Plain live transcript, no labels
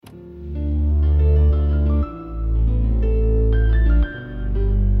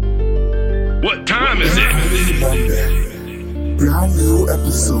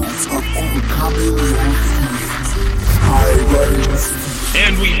episodes of Overcoming Your Fears.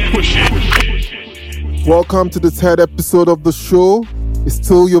 And we push it. Welcome to the third episode of the show. It's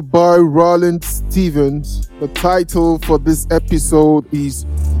still your boy Roland Stevens. The title for this episode is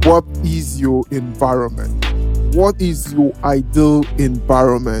What is your environment? What is your ideal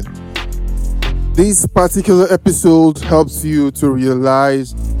environment? This particular episode helps you to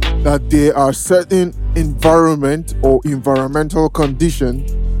realize that there are certain environment or environmental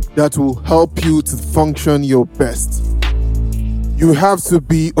conditions that will help you to function your best. You have to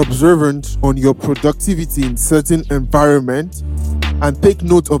be observant on your productivity in certain environments and take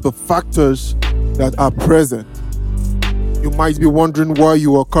note of the factors that are present. You might be wondering why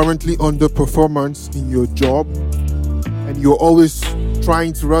you are currently underperformance in your job and you're always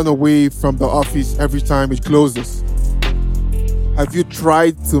trying to run away from the office every time it closes. Have you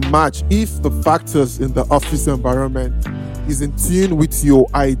tried to match if the factors in the office environment is in tune with your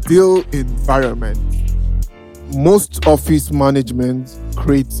ideal environment? Most office management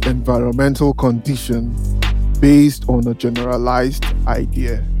creates environmental conditions based on a generalized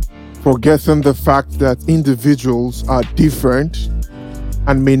idea, forgetting the fact that individuals are different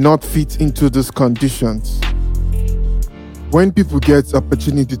and may not fit into these conditions. When people get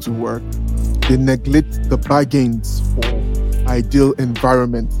opportunity to work, they neglect the bargains for ideal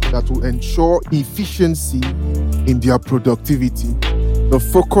environment that will ensure efficiency in their productivity. They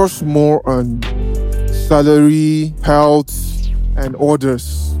focus more on salary, health, and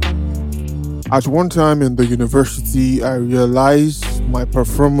others. At one time in the university, I realized my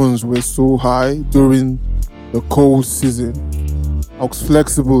performance was so high during the cold season. I was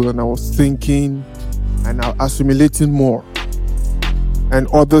flexible and I was thinking and I was assimilating more. And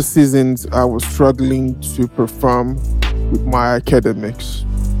other seasons, I was struggling to perform with my academics.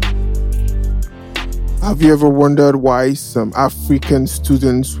 Have you ever wondered why some African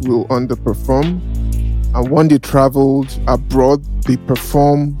students will underperform? And when they traveled abroad, they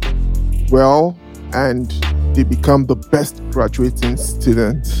perform well and they become the best graduating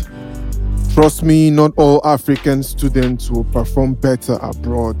students. Trust me, not all African students will perform better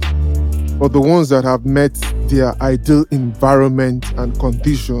abroad, but the ones that have met their ideal environment and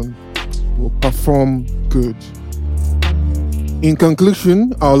condition will perform good. In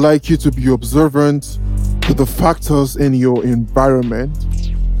conclusion, I would like you to be observant to the factors in your environment.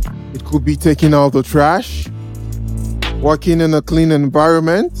 It could be taking out the trash, working in a clean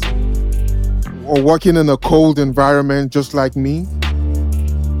environment, or working in a cold environment just like me.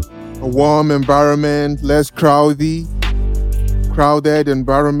 A warm environment, less crowded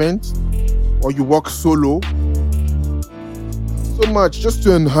environment, or you work solo. So much just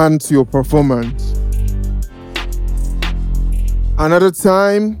to enhance your performance. Another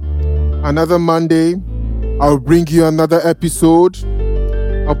time, another Monday, I'll bring you another episode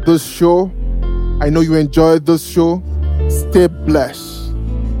of this show. I know you enjoyed this show. Stay blessed.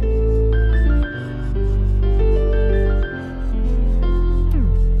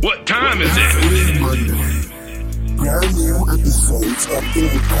 What time is it? Every Monday, brand new episodes of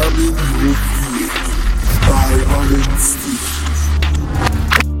Overcoming Your Fears by Roland Stevens.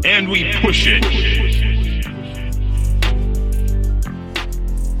 And we push it.